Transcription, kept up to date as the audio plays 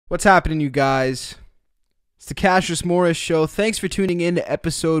What's happening, you guys? It's the Cassius Morris Show. Thanks for tuning in to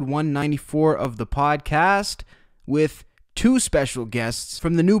episode 194 of the podcast with two special guests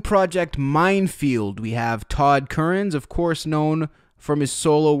from the new project Minefield. We have Todd Kerns, of course known from his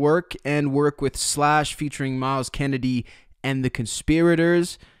solo work and work with Slash featuring Myles Kennedy and The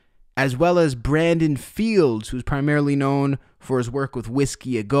Conspirators, as well as Brandon Fields, who's primarily known for his work with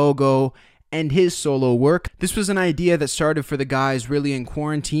Whiskey A Go-Go and his solo work. This was an idea that started for the guys really in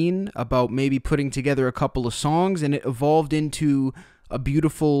quarantine about maybe putting together a couple of songs, and it evolved into a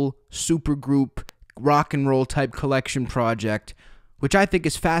beautiful supergroup rock and roll type collection project, which I think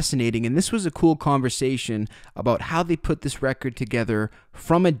is fascinating. And this was a cool conversation about how they put this record together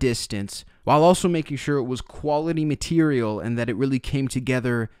from a distance while also making sure it was quality material and that it really came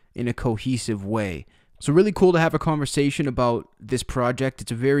together in a cohesive way. So really cool to have a conversation about this project.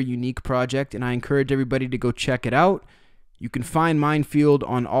 It's a very unique project, and I encourage everybody to go check it out. You can find Minefield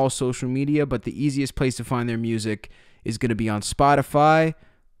on all social media, but the easiest place to find their music is going to be on Spotify.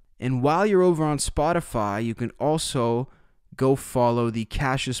 And while you're over on Spotify, you can also go follow the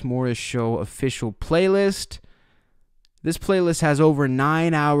Cassius Morris Show official playlist. This playlist has over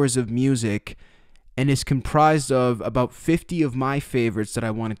 9 hours of music and is comprised of about 50 of my favorites that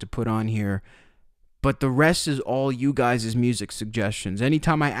I wanted to put on here. But the rest is all you guys' music suggestions.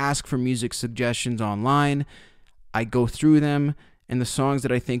 Anytime I ask for music suggestions online, I go through them and the songs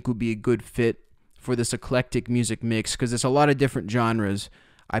that I think would be a good fit for this eclectic music mix, because there's a lot of different genres,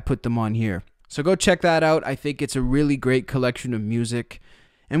 I put them on here. So go check that out. I think it's a really great collection of music.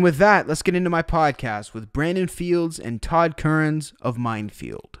 And with that, let's get into my podcast with Brandon Fields and Todd Kerns of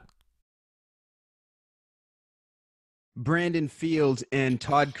Minefield. Brandon Fields and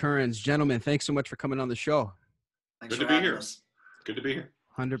Todd Kerns, gentlemen, thanks so much for coming on the show. Thanks Good to be here. Good to be here.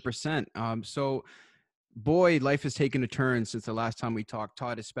 100%. So, boy, life has taken a turn since the last time we talked,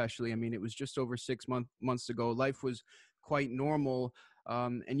 Todd especially. I mean, it was just over 6 months ago. Life was quite normal,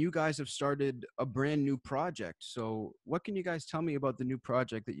 and you guys have started a brand new project. So what can you guys tell me about the new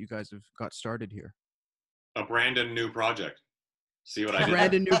project that you guys have got started here? A brand new project. See what I did?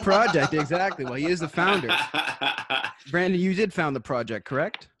 Brandon new project, exactly. Well, he is the founder. Brandon, you did found the project,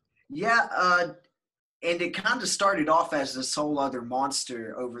 correct? Yeah, and it kind of started off as this whole other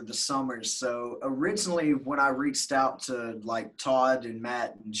monster over the summer. So originally when I reached out to like Todd and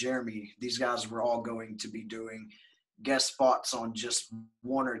Matt and Jeremy, these guys were all going to be doing guest spots on just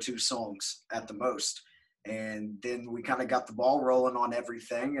one or two songs at the most. And then we kind of got the ball rolling on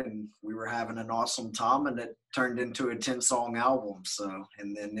everything, and we were having an awesome time, and it turned into a 10-song album. So,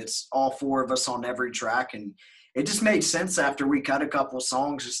 and then it's all four of us on every track, and it just made sense after we cut a couple of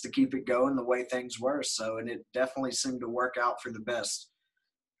songs just to keep it going the way things were. So, and it definitely seemed to work out for the best.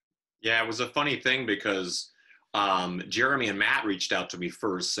 Yeah, it was a funny thing because Jeremy and Matt reached out to me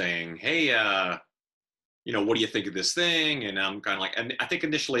first saying, hey, what do you think of this thing? And I'm kind of like, and I think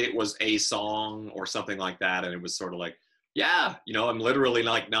initially it was a song or something like that. And it was sort of like, yeah, I'm literally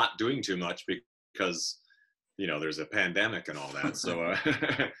like not doing too much because, there's a pandemic and all that. So,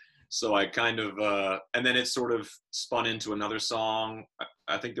 so I kind of, and then it sort of spun into another song.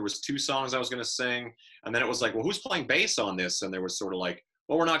 I think there was two songs I was going to sing. And then it was like, well, who's playing bass on this? And they were sort of like,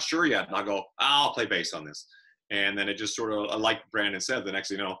 well, we're not sure yet. And I'll go, I'll play bass on this. And then it just sort of, like Brandon said, the next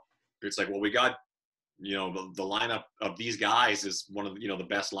thing you know, it's like, well, we got, the lineup of these guys is one of the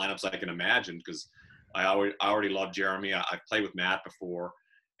best lineups I can imagine, because I already love Jeremy. I played with Matt before,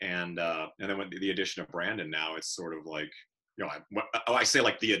 and then with the addition of Brandon, now it's sort of like I say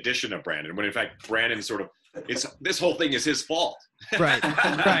like the addition of Brandon, when in fact Brandon sort of this whole thing is his fault. Right.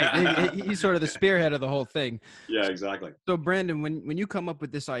 He's sort of the spearhead of the whole thing. Yeah, exactly. So Brandon, when you come up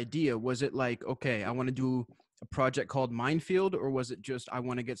with this idea, was it like, okay, I want to do a project called Minefield, or was it just I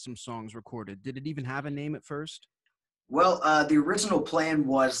want to get some songs recorded? Did it even have a name at first? Well, the original plan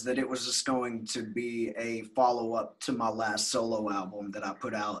was that it was just going to be a follow-up to my last solo album that I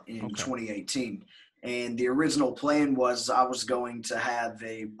put out in 2018. And the original plan was I was going to have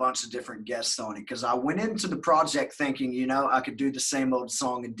a bunch of different guests on it, because I went into the project thinking, I could do the same old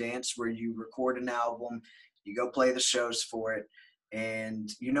song and dance where you record an album, you go play the shows for it. And,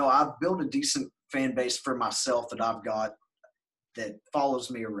 I've built a decent fan base for myself that I've got that follows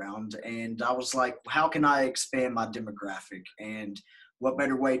me around. And I was like, how can I expand my demographic? And what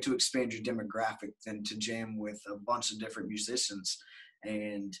better way to expand your demographic than to jam with a bunch of different musicians?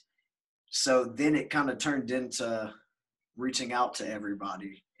 And so then it kind of turned into reaching out to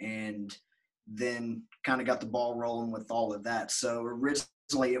everybody, and then kind of got the ball rolling with all of that. So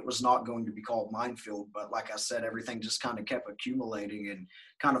originally it was not going to be called Minefield, but like I said, everything just kind of kept accumulating and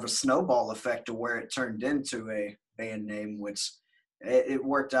kind of a snowball effect to where it turned into a band name, which it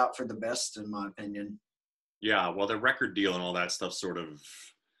worked out for the best, in my opinion. Yeah, well, the record deal and all that stuff sort of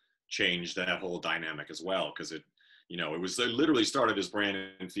changed that whole dynamic as well, because it literally started as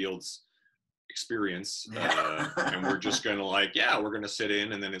Brandon Field's experience, and we're just gonna we're gonna sit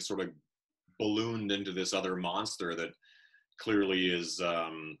in, and then it sort of ballooned into this other monster that clearly is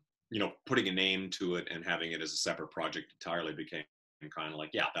putting a name to it and having it as a separate project entirely became kind of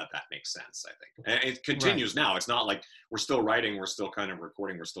like, that makes sense, I think. And it continues now. It's not like we're still writing, we're still kind of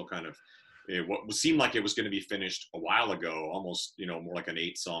recording, we're still kind of what seemed like it was going to be finished a while ago, almost more like an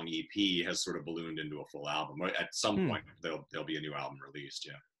 8-song EP, has sort of ballooned into a full album. At some point there'll be a new album released.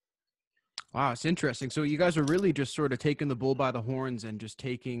 Wow, it's interesting. So you guys are really just sort of taking the bull by the horns and just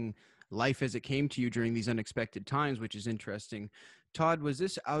taking life as it came to you during these unexpected times, which is interesting. Todd, was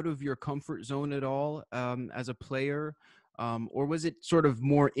this out of your comfort zone at all as a player? Or was it sort of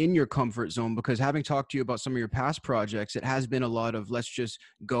more in your comfort zone? Because having talked to you about some of your past projects, it has been a lot of let's just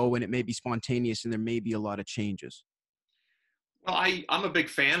go, and it may be spontaneous and there may be a lot of changes. Well, I'm a big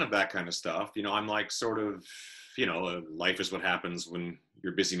fan of that kind of stuff. I'm like sort of, life is what happens when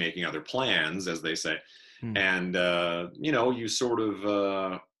you're busy making other plans, as they say. And, you sort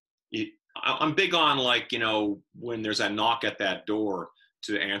of, I'm big on when there's a knock at that door,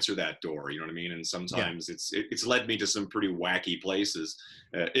 to answer that door, you know what I mean? And sometimes it's led me to some pretty wacky places.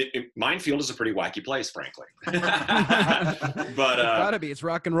 Minefield is a pretty wacky place, frankly. But it's gotta be, it's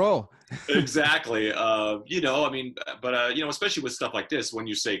rock and roll. Exactly. Especially with stuff like this, when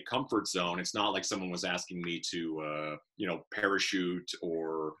you say comfort zone, it's not like someone was asking me to, parachute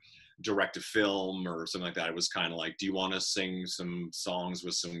or direct a film or something like that. It was kind of like, do you want to sing some songs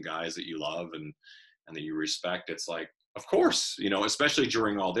with some guys that you love and that you respect? It's like, of course, especially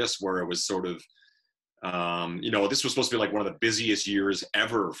during all this where it was sort of, this was supposed to be like one of the busiest years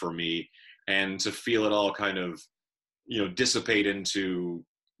ever for me. And to feel it all kind of, dissipate into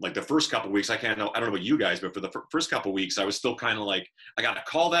like the first couple of weeks, I don't know about you guys, but for the first couple of weeks, I was still kind of like, I got to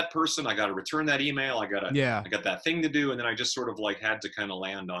call that person. I got to return that email. I got that thing to do. And then I just sort of like had to kind of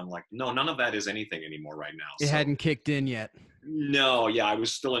land on like, no, none of that is anything anymore right now. It hadn't kicked in yet. No. Yeah. I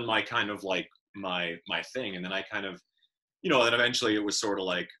was still in my kind of like my thing. And then I kind of, then eventually it was sort of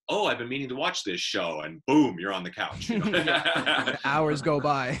like, oh, I've been meaning to watch this show, and boom, you're on the couch. Hours go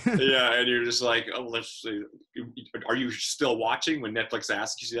by. Yeah, and you're just like, oh, let's see. Are you still watching when Netflix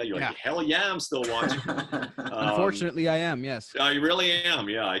asks you that? You're like, hell yeah, I'm still watching. Unfortunately, I am, yes. I really am,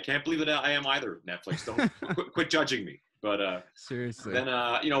 yeah. I can't believe that I am either, Netflix. Don't quit judging me. But seriously. Then,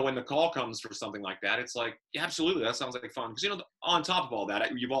 when the call comes for something like that, it's like, yeah, absolutely, that sounds like fun. Because, on top of all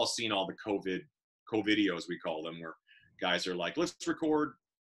that, you've all seen all the co-videos, we call them, where guys are like, let's record,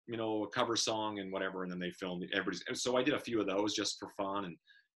 a cover song and whatever, and then they film everybody's. And so I did a few of those just for fun, and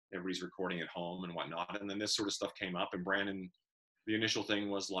everybody's recording at home and whatnot. And then this sort of stuff came up, and Brandon, the initial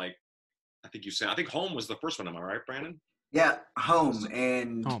thing was like, I think Home was the first one. Am I right, Brandon? Yeah, Home.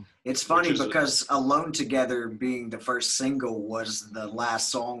 And it's funny because Alone Together being the first single was the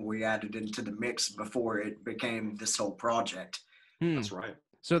last song we added into the mix before it became this whole project. That's right.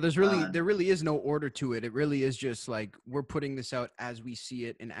 So there really is no order to it. It really is just like, we're putting this out as we see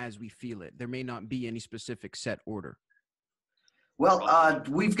it and as we feel it. There may not be any specific set order. Well,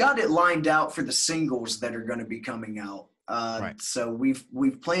 we've got it lined out for the singles that are going to be coming out. Right. So we've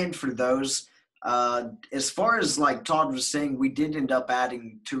planned for those. As far as like Todd was saying, we did end up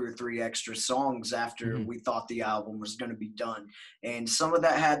adding 2 or 3 extra songs after we thought the album was going to be done. And some of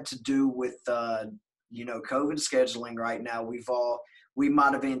that had to do with, COVID scheduling right now. We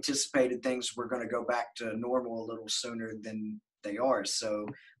might have anticipated things were going to go back to normal a little sooner than they are. So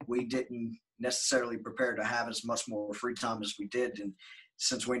we didn't necessarily prepare to have as much more free time as we did. And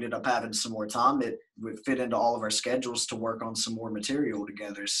since we ended up having some more time, it would fit into all of our schedules to work on some more material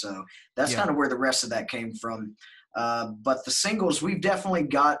together. So that's kind of where the rest of that came from. But the singles, we've definitely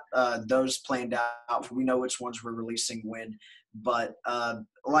got those planned out. We know which ones we're releasing when. But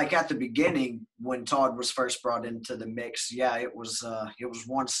like at the beginning, when Todd was first brought into the mix, it was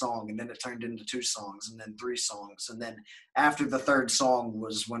 1 song, and then it turned into 2 songs, and then 3 songs, and then after the 3rd song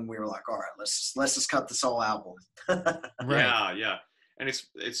was when we were like, all right, let's just cut this whole album. Right. Yeah. And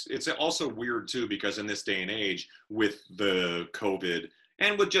it's also weird too, because in this day and age with the COVID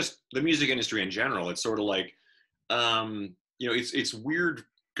and with just the music industry in general, it's sort of like, it's weird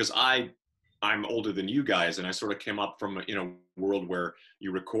because I'm older than you guys, and I sort of came up from a world where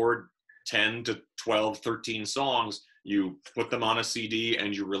you record 10 to 12, 13 songs, you put them on a CD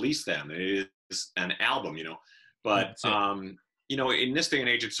and you release them. It is an album, But, in this day and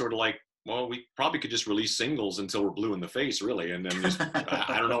age, it's sort of like well, we probably could just release singles until we're blue in the face, really. And then just,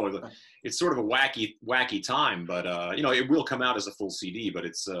 I don't know, it's sort of a wacky time, but, it will come out as a full CD, but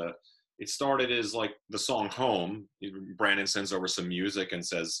it started as like the song Home. Brandon sends over some music and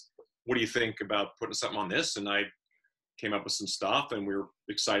says, what do you think about putting something on this? And I came up with some stuff, and we were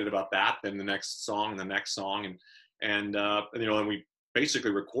excited about that. Then the next song, and we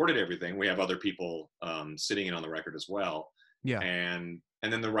basically recorded everything. We have other people sitting in on the record as well. Yeah.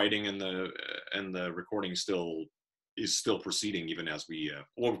 And then the writing and the recording is still proceeding, even as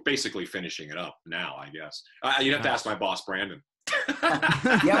we're basically finishing it up now, I guess. You'd have to ask my boss, Brandon.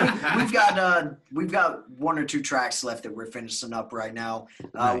 Yeah, we've got one or two tracks left that we're finishing up right now.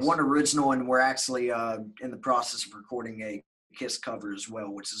 Nice. One original, and we're actually in the process of recording a Kiss cover as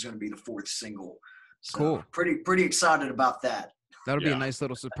well, which is going to be the 4th single. So Cool. Pretty excited about that. That'll be a nice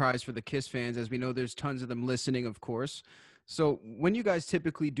little surprise for the Kiss fans, as we know there's tons of them listening, of course. So when you guys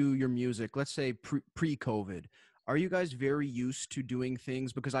typically do your music, let's say pre-COVID, are you guys very used to doing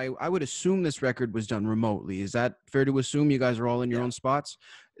things? Because I would assume this record was done remotely. Is that fair to assume? You guys are all in your own spots?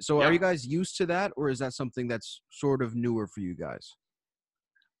 So are you guys used to that, or is that something that's sort of newer for you guys?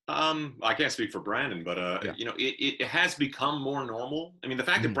 I can't speak for Brandon, but it has become more normal. I mean, the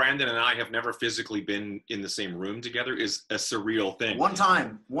fact that Brandon and I have never physically been in the same room together is a surreal thing. One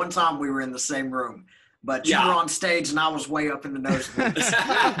time we were in the same room, but you were on stage and I was way up in the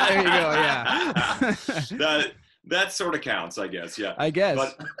nosebleeds. There you go. Yeah. That sort of counts, I guess. Yeah. I guess.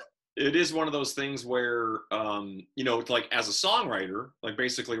 But it is one of those things where, like as a songwriter, like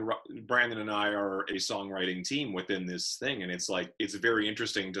basically Brandon and I are a songwriting team within this thing. And it's like, it's very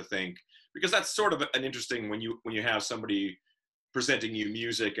interesting to think, because that's sort of an interesting, when you have somebody presenting you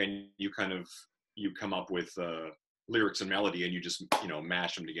music and you come up with lyrics and melody, and you just,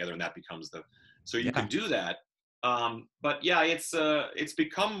 mash them together, and that becomes so you can do that. But yeah, it's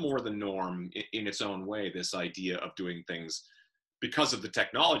become more the norm in its own way, this idea of doing things. Because of the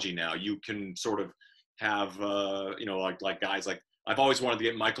technology now, you can sort of have, like guys like, I've always wanted to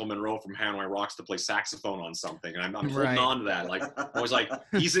get Michael Monroe from Hanoi Rocks to play saxophone on something, and I'm holding on to that. Like, I was like,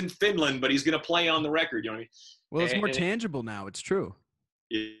 he's in Finland, but he's going to play on the record. You know what I mean? Well, it's more tangible now. It's true.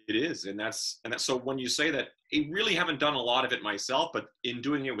 It is, and that's so when you say that, I really haven't done a lot of it myself, but in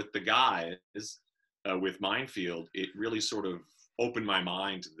doing it with the guys, with Minefield, it really sort of opened my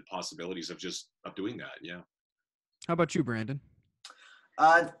mind to the possibilities of doing that. Yeah. How about you, Brandon?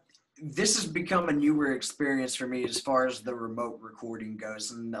 This has become a newer experience for me as far as the remote recording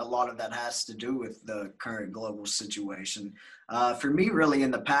goes, and a lot of that has to do with the current global situation. For me, really,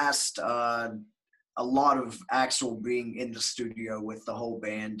 in the past, a lot of actual being in the studio with the whole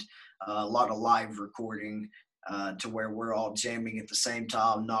band, a lot of live recording, to where we're all jamming at the same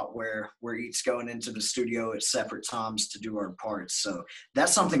time, not where we're each going into the studio at separate times to do our parts. So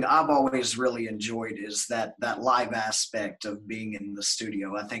that's something I've always really enjoyed, is that live aspect of being in the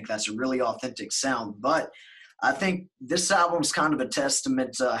studio. I think that's a really authentic sound, but I think this album's kind of a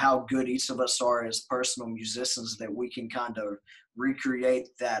testament to how good each of us are as personal musicians, that we can kind of recreate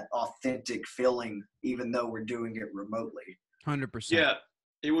that authentic feeling, even though we're doing it remotely. 100%. Yeah,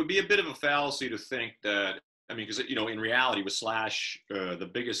 it would be a bit of a fallacy to think that, I mean, because, in reality with Slash, the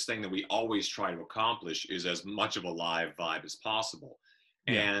biggest thing that we always try to accomplish is as much of a live vibe as possible.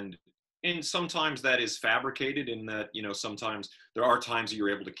 Yeah. And sometimes that is fabricated in that, sometimes there are times that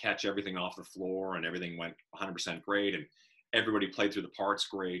you're able to catch everything off the floor and everything went 100% great and everybody played through the parts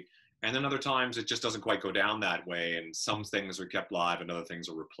great. And then other times it just doesn't quite go down that way, and some things are kept live and other things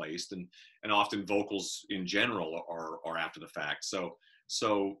are replaced. And often vocals in general are after the fact.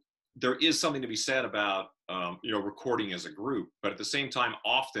 So there is something to be said about, recording as a group, but at the same time,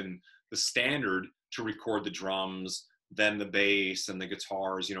 often the standard to record the drums, then the bass and the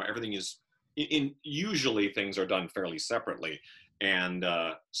guitars, everything is usually things are done fairly separately. And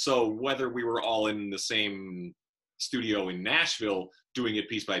so whether we were all in the same studio in Nashville doing it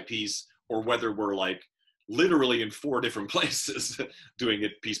piece by piece, or whether we're like literally in 4 different places doing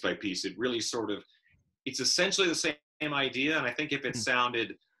it piece by piece, it really it's essentially the same idea. And I think if it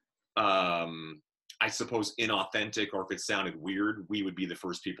sounded, I suppose, inauthentic, or if it sounded weird, we would be the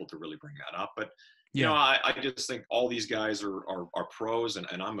first people to really bring that up. But I just think all these guys are pros, and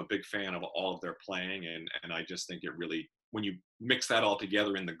I'm a big fan of all of their playing, and I just think it really, when you mix that all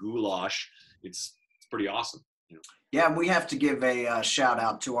together in the goulash, it's pretty awesome. Yeah, we have to give a shout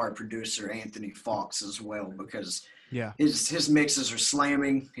out to our producer Anthony Fox as well, because his mixes are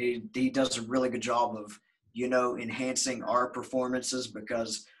slamming. He does a really good job of enhancing our performances,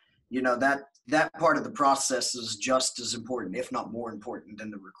 because that part of the process is just as important, if not more important,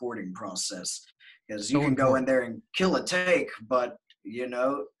 than the recording process. Because you can go in there and kill a take, but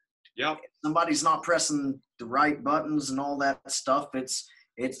Yep. If somebody's not pressing the right buttons and all that stuff,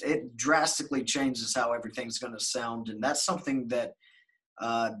 it drastically changes how everything's going to sound. And that's something that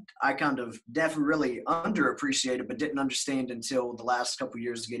I kind of definitely really underappreciated, but didn't understand until the last couple of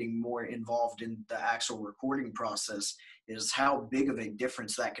years, getting more involved in the actual recording process, is how big of a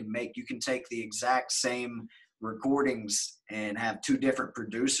difference that can make. You can take the exact same recordings and have two different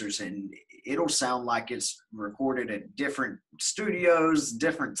producers, and it'll sound like it's recorded at different studios,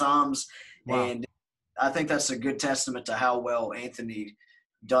 different times. Wow. And I think that's a good testament to how well Anthony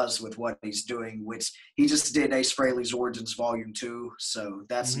does with what he's doing, which he just did Ace Frehley's Origins Volume 2. So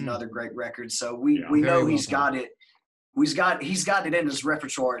that's another great record. So we know he's got it. He's got it in his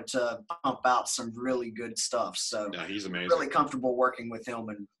repertoire to pump out some really good stuff. So yeah, he's amazing. Really comfortable working with him,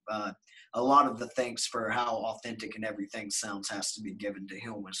 and a lot of the thanks for how authentic and everything sounds has to be given to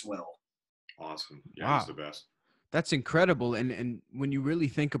him as well. Awesome. Yeah, Wow. he's the best. That's incredible. And when you really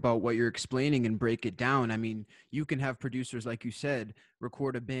think about what you're explaining and break it down, I mean, you can have producers, like you said,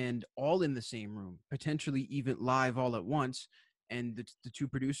 record a band all in the same room, potentially even live all at once, and the two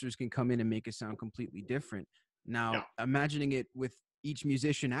producers can come in and make it sound completely different. Now, imagining it with each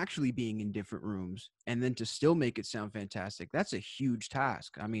musician actually being in different rooms and then to still make it sound fantastic, that's a huge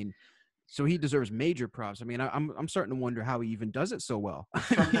task. I mean, so he deserves major props. I mean, I'm starting to wonder how he even does it so well.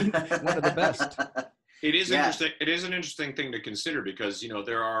 I mean, one of the best. It is interesting. It is an interesting thing to consider because, you know,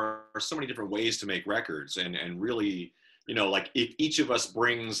 there are so many different ways to make records, and really, you know, like if each of us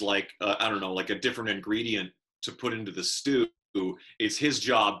brings like, I don't know, like a different ingredient to put into the stew, it's his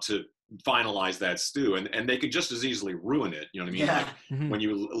job to finalize that stew, and they could just as easily ruin it. You know what I mean? Yeah. Like when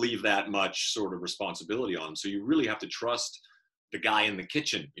you leave that much sort of responsibility on them. So you really have to trust the guy in the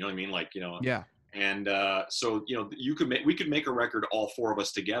kitchen. You know what I mean? Like, you know, Yeah. And so, you know, we could make a record, all four of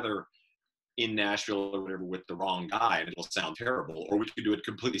us together in Nashville or whatever, with the wrong guy, and it'll sound terrible. Or we could do it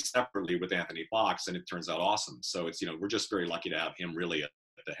completely separately with Anthony Fox, and it turns out awesome. So it's, you know, we're just very lucky to have him really at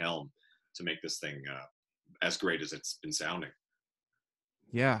the helm to make this thing as great as it's been sounding.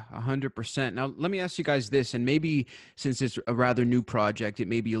 Yeah, 100%. Now, let me ask you guys this, and maybe since it's a rather new project, it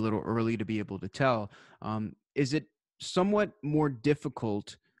may be a little early to be able to tell. Is it somewhat more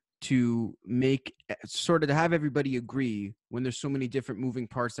difficult to make sort of to have everybody agree when there's so many different moving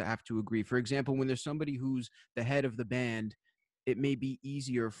parts that have to agree? For example, when there's somebody who's the head of the band, it may be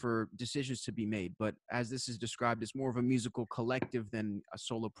easier for decisions to be made. But as this is described, it's more of a musical collective than a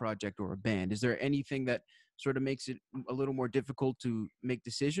solo project or a band. Is there anything that sort of makes it a little more difficult to make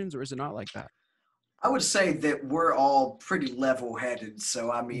decisions, or is it not like that? I would say that we're all pretty level-headed.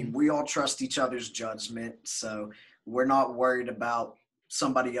 So, I mean, we all trust each other's judgment. So we're not worried about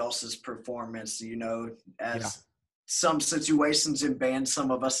somebody else's performance, you know, as some situations in bands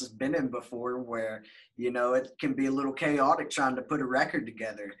some of us have been in before where, you know, it can be a little chaotic trying to put a record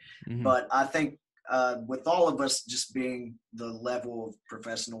together. But I think with all of us just being the level of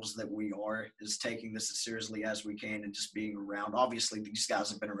professionals that we are, is taking this as seriously as we can and just being around. Obviously, these guys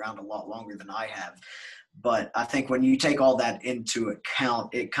have been around a lot longer than I have. But I think when you take all that into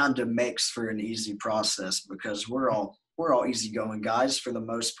account, it kind of makes for an easy process because we're all easygoing guys for the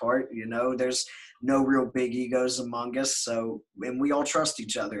most part. You know, there's no real big egos among us. So, and we all trust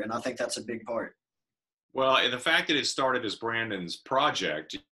each other. And I think that's a big part. Well, and the fact that it started as Brandon's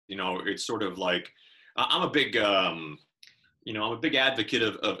project, you know, it's sort of like, I'm a big, you know, I'm a big advocate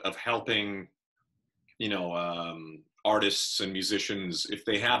of helping, you know, artists and musicians if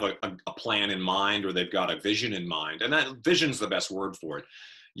they have a plan in mind or they've got a vision in mind. And that vision's the best word for it.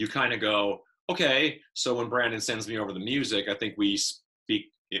 You kind of go, okay, so when Brandon sends me over the music, I think we speak,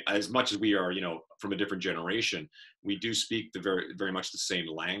 as much as we are, you know, from a different generation, we do speak the very, very much the same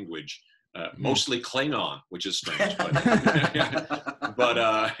language, mostly Klingon, which is strange,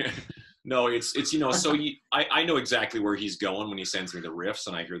 but no, it's, you know, so I know exactly where he's going when he sends me the riffs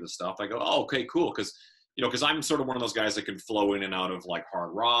and I hear the stuff. I go, oh, okay, cool. Cause, you know, cause I'm sort of one of those guys that can flow in and out of like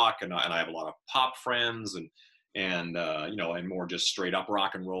hard rock, and I have a lot of pop friends and you know, and more just straight up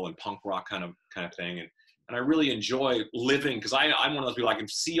rock and roll and punk rock kind of thing. And I really enjoy living, because I'm one of those people, I can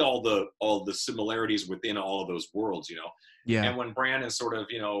see all the similarities within all of those worlds, you know? Yeah. And when Brandon sort of,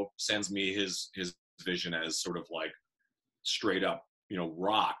 you know, sends me his vision as sort of like straight up, you know,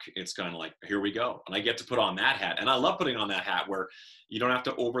 rock, it's kind of like, here we go. And I get to put on that hat. And I love putting on that hat where you don't have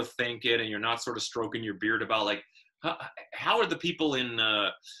to overthink it and you're not sort of stroking your beard about like, how are the people in,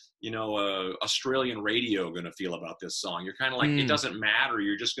 you know, Australian radio going to feel about this song? You're kind of like, it doesn't matter.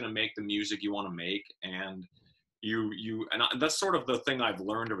 You're just going to make the music you want to make. And and that's sort of the thing I've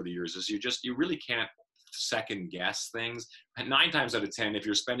learned over the years is you really can't second guess things. 9 times out of 10, if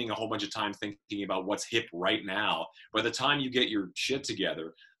you're spending a whole bunch of time thinking about what's hip right now, by the time you get your shit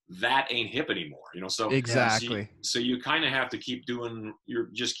together, that ain't hip anymore, you know? So exactly. So you kind of have to keep doing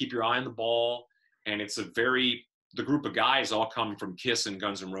just keep your eye on the ball. And it's the group of guys all come from Kiss and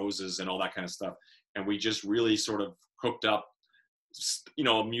Guns N' Roses and all that kind of stuff. And we just really sort of hooked up, you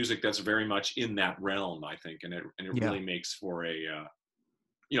know, music that's very much in that realm, I think. And it really makes for a,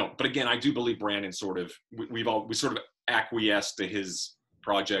 you know, but again, I do believe Brandon sort of, we sort of acquiesced to his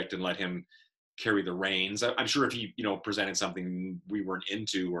project and let him carry the reins. I'm sure if he, you know, presented something we weren't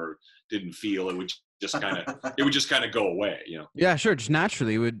into or didn't feel, it would just kind of go away, you know? Yeah, sure. Just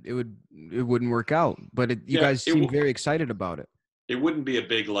naturally, it wouldn't work out. But you guys seem very excited about it. It wouldn't be a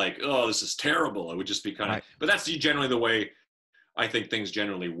big like, oh, this is terrible. It would just be kind of, but that's generally the way I think things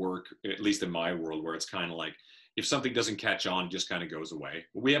generally work, at least in my world, where it's kind of like, if something doesn't catch on, it just kind of goes away.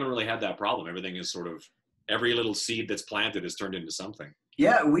 We haven't really had that problem. Everything is sort of, every little seed that's planted is turned into something.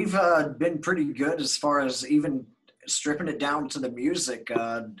 Yeah, we've been pretty good as far as even stripping it down to the music.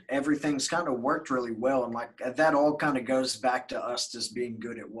 Everything's kind of worked really well. And like that all kind of goes back to us just being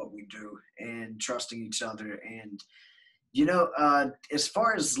good at what we do and trusting each other. And, you know, as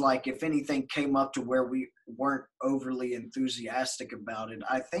far as like if anything came up to where we weren't overly enthusiastic about it,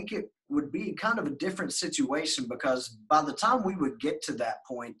 I think it would be kind of a different situation, because by the time we would get to that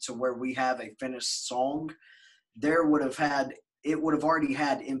point to where we have a finished song, it would have already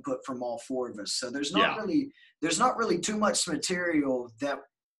had input from all four of us. So there's not really too much material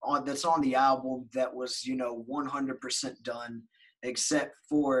that's on the album that was, you know, 100% done, except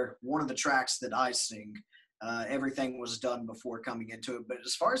for one of the tracks that I sing. Everything was done before coming into it. But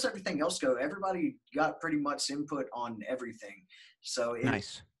as far as everything else go, everybody got pretty much input on everything. So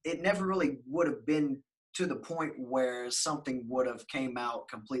it never really would have been to the point where something would have came out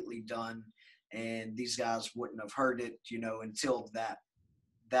completely done and these guys wouldn't have heard it, you know, until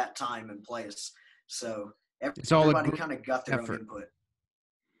that time and place. So everybody kind of got their own input.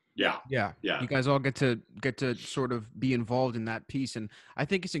 Yeah. You guys all get to sort of be involved in that piece, and I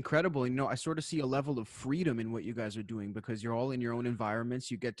think it's incredible. You know, I sort of see a level of freedom in what you guys are doing, because you're all in your own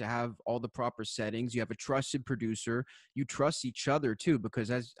environments. You get to have all the proper settings. You have a trusted producer. You trust each other too, because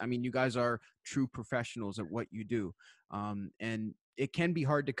you guys are true professionals at what you do, and it can be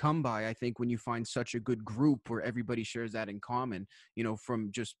hard to come by, I think, when you find such a good group where everybody shares that in common, you know,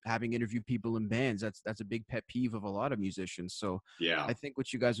 from just having interviewed people in bands. That's a big pet peeve of a lot of musicians. So yeah, I think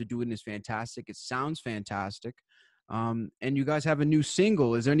what you guys are doing is fantastic. It sounds fantastic. And you guys have a new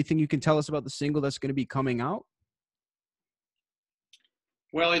single. Is there anything you can tell us about the single that's going to be coming out?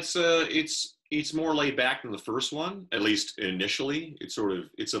 Well, it's more laid back than the first one, at least initially. It's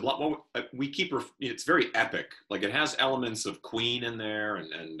a lot more, it's very epic. Like it has elements of Queen in there.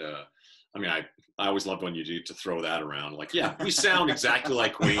 And I mean, I always love when you do to throw that around. Like, yeah, we sound exactly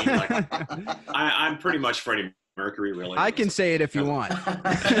like Queen. Like I'm pretty much Freddie Mercury, really. I can say it if you want.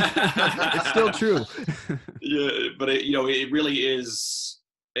 It's still true. Yeah, but it really is.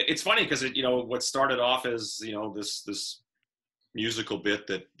 It's funny because what started off as, this musical bit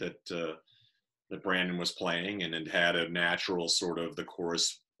that Brandon was playing, and it had a natural sort of the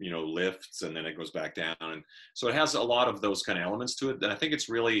chorus, lifts, and then it goes back down. And so it has a lot of those kind of elements to it. And I think it's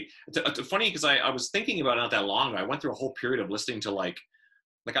really funny because I was thinking about it not that long ago. I went through a whole period of listening to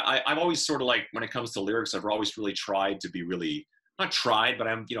I've always sort of when it comes to lyrics, I've always really tried to be really, not tried, but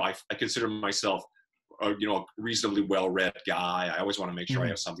I consider myself a reasonably well-read guy. I always want to make sure I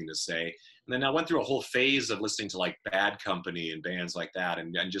have something to say. And then I went through a whole phase of listening to Bad Company and bands like that,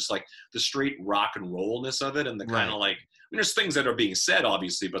 and just the straight rock and rollness of it, and the kind of there's things that are being said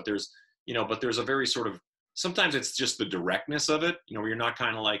obviously, but there's a very sort of, sometimes it's just the directness of it, where you're not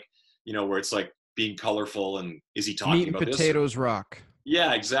kind of where it's being colorful and is he talking meat and about potatoes this? Rock.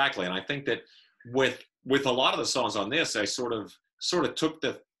 Yeah, exactly. And I think that with a lot of the songs on this, I sort of took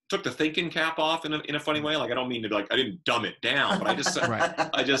the thinking cap off in a funny way. I don't mean to I didn't dumb it down, but I just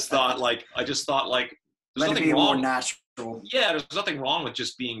I just thought there's nothing wrong. More natural. Yeah, there's nothing wrong with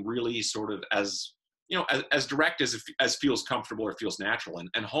just being really sort of as direct as feels comfortable or feels natural.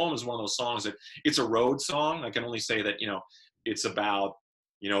 And Home is one of those songs that it's a road song. I can only say that it's about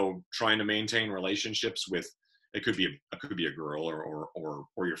trying to maintain relationships with, it could be a girl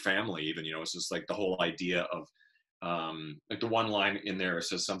or your family even. It's just the whole idea of the one line in there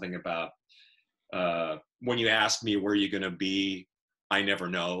says something about when you ask me where you're going to be, I never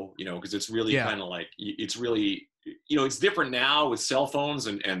know, because it's really kind of it's really, it's different now with cell phones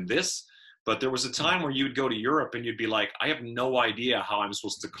and this, but there was a time where you would go to Europe and you'd be like, I have no idea how I'm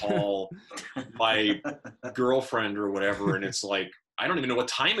supposed to call my girlfriend or whatever. And it's I don't even know what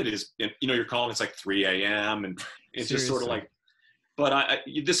time it is. And, you're calling, it's 3 a.m. and it's just sort of but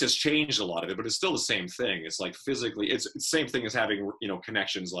this has changed a lot of it, but it's still the same thing. It's like physically, it's the same thing as having,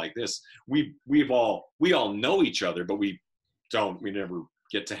 connections like this. We all know each other, but we never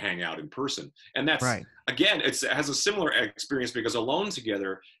get to hang out in person. And that's, right. Again, it has a similar experience because Alone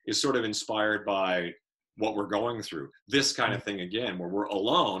Together is sort of inspired by what we're going through. This kind of thing, again, where we're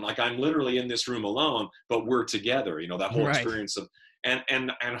alone, like I'm literally in this room alone, but we're together, that whole experience of,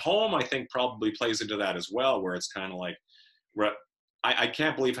 and Home, I think, probably plays into that as well, where it's kind of like, I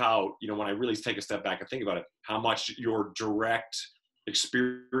can't believe how, when I really take a step back and think about it, how much your direct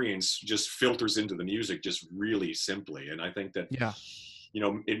experience just filters into the music just really simply. And I think that,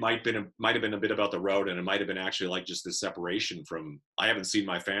 it might have been a bit about the road, and it might have been actually like just this separation from, I haven't seen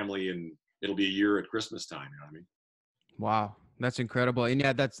my family and it'll be a year at Christmas time. You know what I mean? Wow. That's incredible. And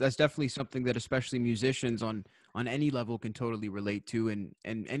yeah, that's definitely something that especially musicians on any level can totally relate to. And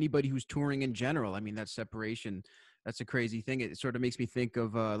anybody who's touring in general, I mean, that separation, that's a crazy thing. It sort of makes me think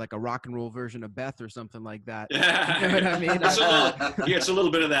of like a rock and roll version of Beth or something like that. Yeah. You know what I mean? It's a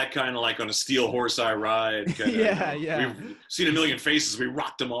little bit of that kind of like on a steel horse I ride. Yeah. We've seen a million faces. We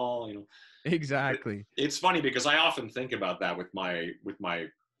rocked them all, Exactly. It's funny because I often think about that with my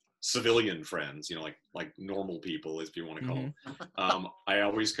civilian friends, like normal people, if you want to call them. I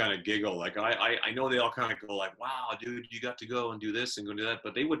always kind of giggle. Like I know they all kind of go like, wow, dude, you got to go and do this and go do that.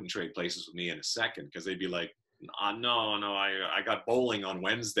 But they wouldn't trade places with me in a second, because they'd be like, no, I got bowling on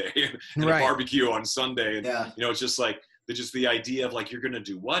Wednesday and a barbecue on Sunday. And, it's just like, the idea of like, you're going to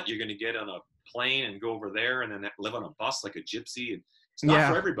do what? You're going to get on a plane and go over there and then live on a bus like a gypsy. And it's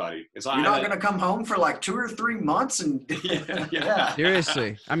not for everybody. You're not going to come home for like 2 or 3 months and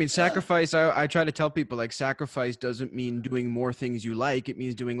Seriously. I mean, sacrifice, I try to tell people, like, sacrifice doesn't mean doing more things you like. It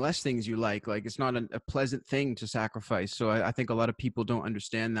means doing less things you like. Like, it's not a pleasant thing to sacrifice. So I think a lot of people don't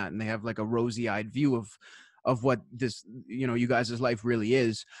understand that, and they have like a rosy-eyed view of what this, you guys' life really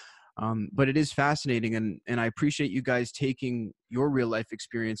is. But it is fascinating, and I appreciate you guys taking your real life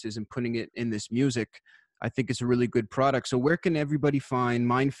experiences and putting it in this music. I think it's a really good product. So where can everybody find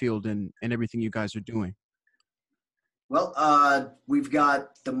Minefield and everything you guys are doing? Well, we've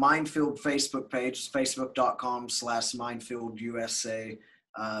got the Minefield Facebook page, facebook.com/MinefieldUSA.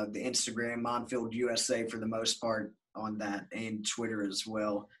 The Instagram, Minefield USA for the most part on that, and Twitter as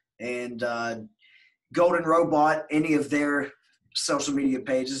well. And Golden Robot, any of their social media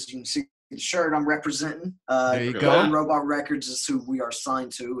pages, you can see the shirt I'm representing. There you go. Golden Robot Records is who we are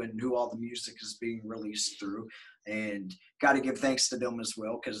signed to and who all the music is being released through. And got to give thanks to them as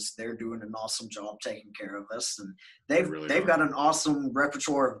well, because they're doing an awesome job taking care of us. And they've got an awesome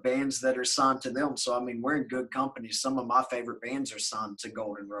repertoire of bands that are signed to them. So, I mean, we're in good company. Some of my favorite bands are signed to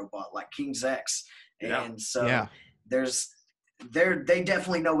Golden Robot, like King's X. And so they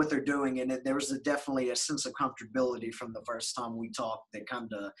definitely know what they're doing. And there was definitely a sense of comfortability from the first time we talked that kind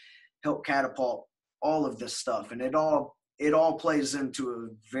of help catapult all of this stuff. And it all plays into a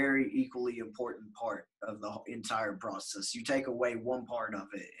very equally important part of the entire process. You take away one part of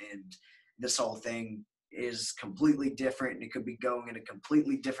it and this whole thing is completely different, and it could be going in a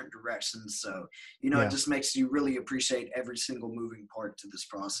completely different direction. So, it just makes you really appreciate every single moving part to this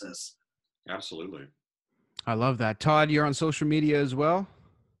process. Absolutely. I love that. Todd, you're on social media as well?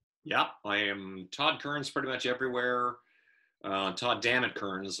 Yeah, I am Todd Kerns pretty much everywhere. Todd Dammit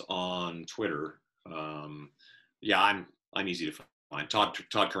Kerns on Twitter. I'm easy to find.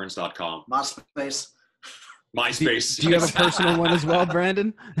 ToddKerns.com. MySpace. Do you have a personal one as well,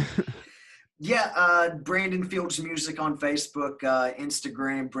 Brandon? Brandon Fields Music on Facebook,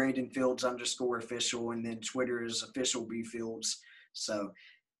 Instagram, Brandon Fields _official, and then Twitter is official B Fields. So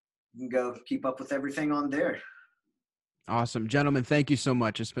you can go keep up with everything on there. Awesome. Gentlemen, thank you so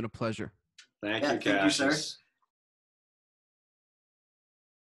much. It's been a pleasure. Thank you, Cassius. Thank you, sir.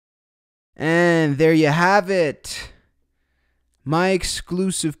 And there you have it. My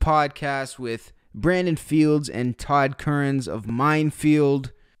exclusive podcast with Brandon Fields and Todd Kerns of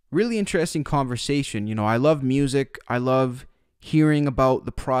Minefield. Really interesting conversation. I love music. I love hearing about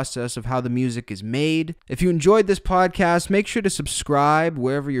the process of how the music is made. If you enjoyed this podcast, make sure to subscribe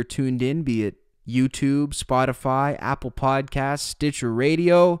wherever you're tuned in, be it YouTube, Spotify, Apple Podcasts, Stitcher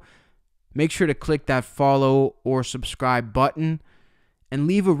Radio. Make sure to click that follow or subscribe button. And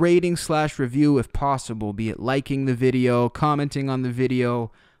leave a rating/review if possible, be it liking the video, commenting on the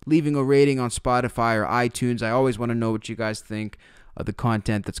video, leaving a rating on Spotify or iTunes. I always want to know what you guys think of the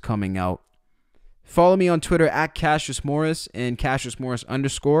content that's coming out. Follow me on Twitter at Cassius Morris and Cassius Morris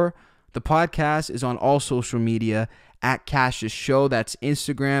 _. The podcast is on all social media at Cassius Show. That's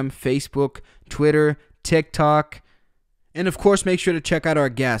Instagram, Facebook, Twitter, TikTok. And of course, make sure to check out our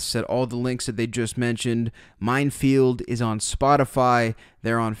guests at all the links that they just mentioned. Minefield is on Spotify,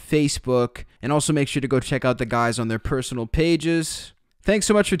 they're on Facebook, and also make sure to go check out the guys on their personal pages. Thanks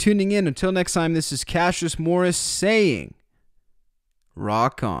so much for tuning in. Until next time, this is Cassius Morris saying,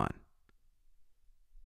 rock on.